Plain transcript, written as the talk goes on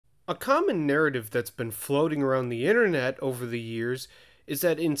A common narrative that's been floating around the internet over the years is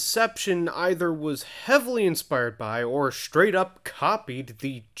that Inception either was heavily inspired by or straight up copied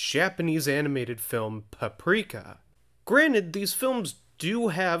the Japanese animated film Paprika. Granted, these films do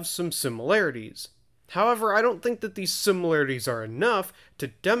have some similarities. However, I don't think that these similarities are enough to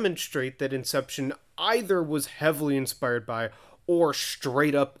demonstrate that Inception either was heavily inspired by or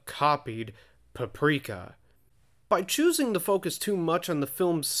straight up copied Paprika. By choosing to focus too much on the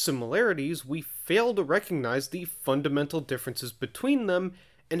film's similarities, we fail to recognize the fundamental differences between them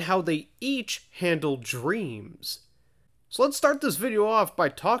and how they each handle dreams. So let's start this video off by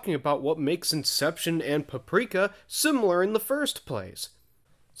talking about what makes Inception and Paprika similar in the first place.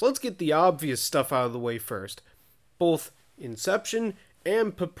 So let's get the obvious stuff out of the way first. Both Inception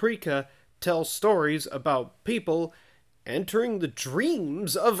and Paprika tell stories about people entering the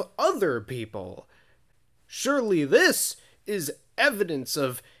dreams of other people. Surely this is evidence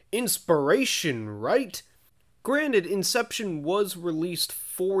of inspiration, right? Granted, Inception was released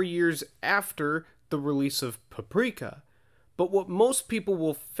 4 years after the release of Paprika, but what most people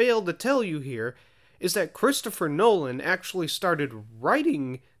will fail to tell you here is that Christopher Nolan actually started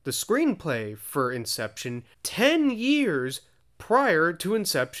writing the screenplay for Inception 10 years prior to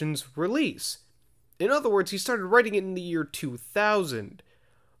Inception's release. In other words, he started writing it in the year 2000.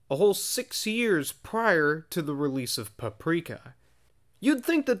 A whole 6 years prior to the release of Paprika. You'd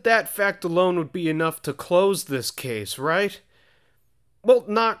think that that fact alone would be enough to close this case, right? Well,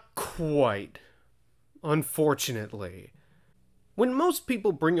 not quite, unfortunately. When most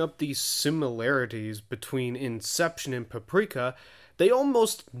people bring up these similarities between Inception and Paprika, they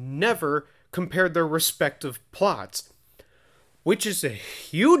almost never compare their respective plots, which is a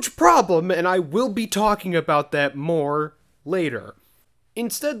huge problem, and I will be talking about that more later.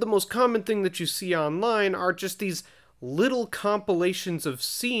 Instead, the most common thing that you see online are just these little compilations of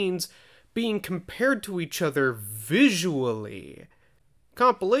scenes being compared to each other visually.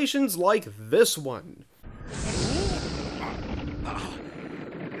 Compilations like this one.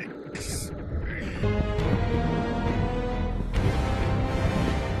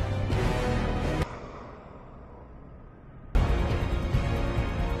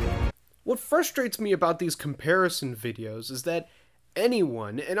 What frustrates me about these comparison videos is that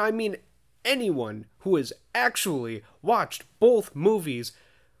anyone, and I mean anyone, who has actually watched both movies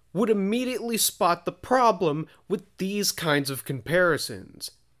would immediately spot the problem with these kinds of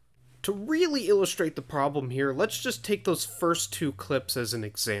comparisons. To really illustrate the problem here, let's just take those first two clips as an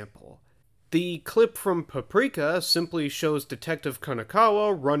example. The clip from Paprika simply shows Detective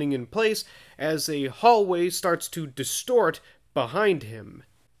Kanekawa running in place as a hallway starts to distort behind him.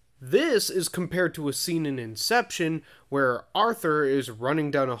 This is compared to a scene in Inception where Arthur is running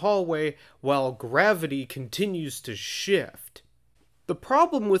down a hallway while gravity continues to shift. The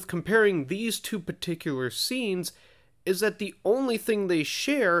problem with comparing these two particular scenes is that the only thing they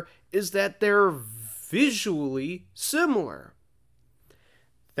share is that they're visually similar.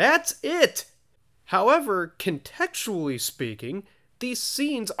 That's it! However, contextually speaking, these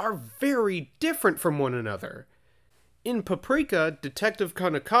scenes are very different from one another. In Paprika, Detective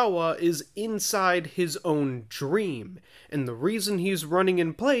Kanekawa is inside his own dream, and the reason he's running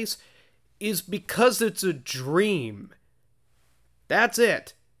in place is because it's a dream. That's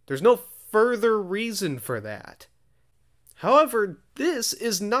it. There's no further reason for that. However, this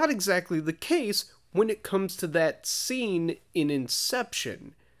is not exactly the case when it comes to that scene in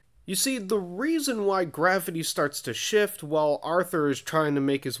Inception. You see, the reason why gravity starts to shift while Arthur is trying to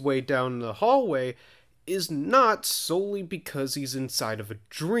make his way down the hallway is not solely because he's inside of a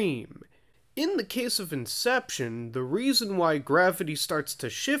dream. In the case of Inception, the reason why gravity starts to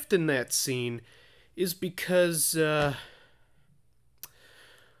shift in that scene is because,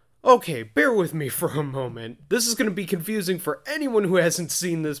 okay, bear with me for a moment. This is going to be confusing for anyone who hasn't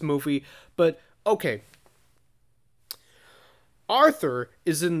seen this movie, but okay. Arthur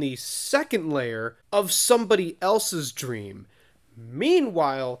is in the second layer of somebody else's dream.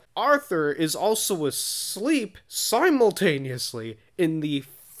 Meanwhile, Arthur is also asleep simultaneously in the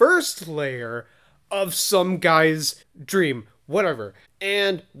first layer of some guy's dream, whatever.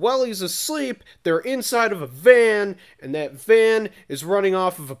 And while he's asleep, they're inside of a van, and that van is running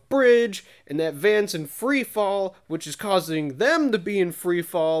off of a bridge, and that van's in free fall, which is causing them to be in free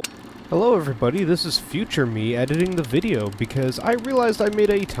fall. Hello everybody, this is future me editing the video because I realized I made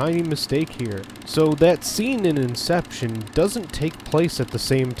a tiny mistake here. So that scene in Inception doesn't take place at the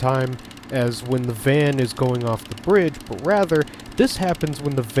same time as when the van is going off the bridge, but rather this happens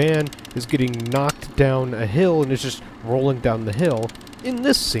when the van is getting knocked down a hill and is just rolling down the hill in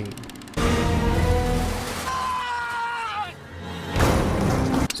this scene.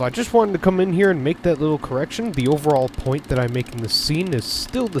 So I just wanted to come in here and make that little correction. The overall point that I make in the scene is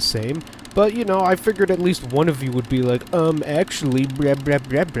still the same, but, you know, I figured at least one of you would be like, actually, blah, blah,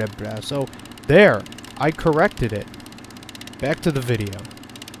 blah, blah, blah. So, there. I corrected it. Back to the video.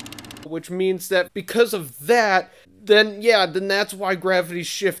 Which means that because of that, then that's why gravity's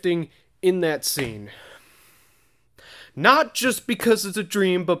shifting in that scene. Not just because it's a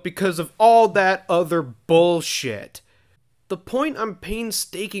dream, but because of all that other bullshit. The point I'm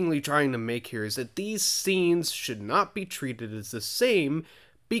painstakingly trying to make here is that these scenes should not be treated as the same,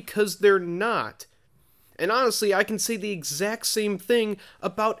 because they're not. And honestly, I can say the exact same thing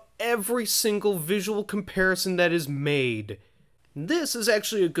about every single visual comparison that is made. This is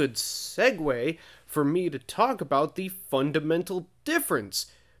actually a good segue for me to talk about the fundamental difference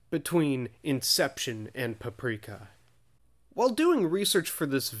between Inception and Paprika. While doing research for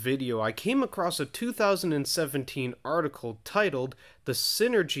this video, I came across a 2017 article titled "The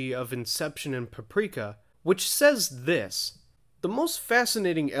Synergy of Inception and Paprika," which says this: "The most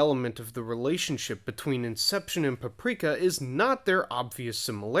fascinating element of the relationship between Inception and Paprika is not their obvious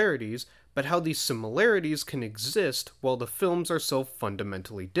similarities, but how these similarities can exist while the films are so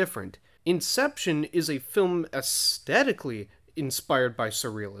fundamentally different. Inception is a film aesthetically inspired by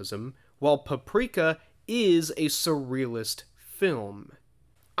surrealism, while Paprika is a surrealist film."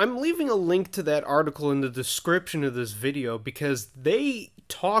 I'm leaving a link to that article in the description of this video because they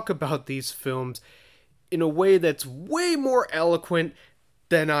talk about these films in a way that's way more eloquent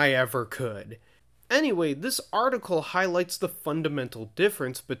than I ever could. Anyway, this article highlights the fundamental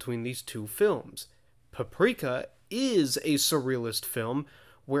difference between these two films. Paprika is a surrealist film,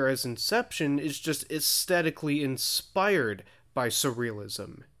 whereas Inception is just aesthetically inspired by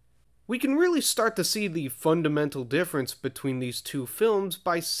surrealism. We can really start to see the fundamental difference between these two films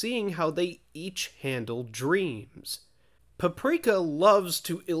by seeing how they each handle dreams. Paprika loves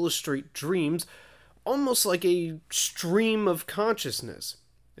to illustrate dreams almost like a stream of consciousness.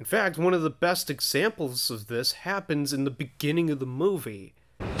 In fact, one of the best examples of this happens in the beginning of the movie.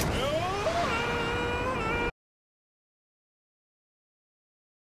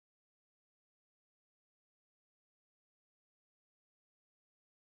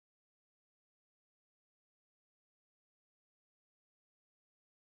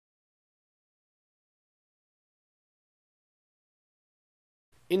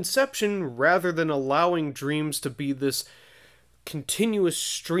 Inception, rather than allowing dreams to be this continuous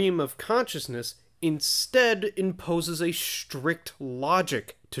stream of consciousness, instead imposes a strict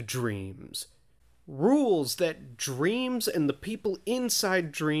logic to dreams. Rules that dreams and the people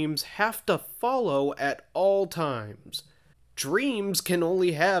inside dreams have to follow at all times. Dreams can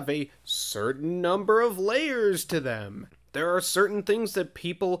only have a certain number of layers to them. There are certain things that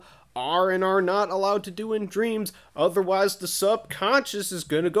people are and are not allowed to do in dreams, otherwise the subconscious is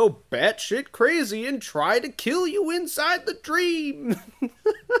gonna go batshit crazy and try to kill you inside the dream.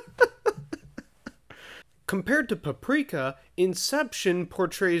 Compared to Paprika, Inception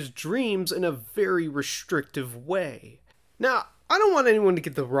portrays dreams in a very restrictive way. Now, I don't want anyone to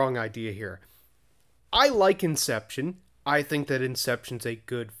get the wrong idea here. I like Inception. I think that Inception's a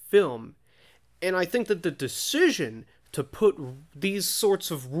good film. And I think that the decision to put these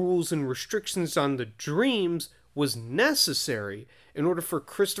sorts of rules and restrictions on the dreams was necessary in order for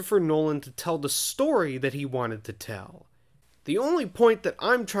Christopher Nolan to tell the story that he wanted to tell. The only point that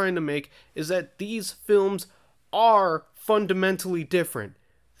I'm trying to make is that these films are fundamentally different.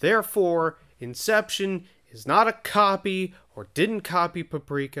 Therefore, Inception is not a copy or didn't copy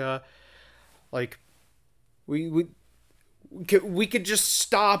Paprika. Like, we could just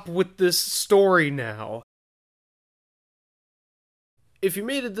stop with this story now. If you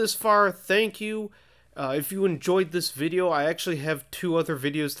made it this far, thank you. If you enjoyed this video, I actually have 2 other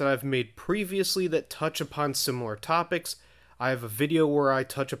videos that I've made previously that touch upon similar topics. I have a video where I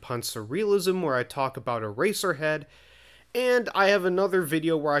touch upon surrealism, where I talk about Eraserhead, and I have another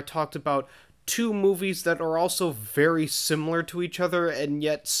video where I talked about 2 movies that are also very similar to each other and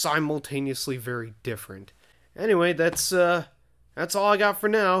yet simultaneously very different. Anyway, that's all I got for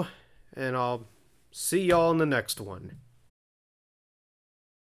now, and I'll see y'all in the next one.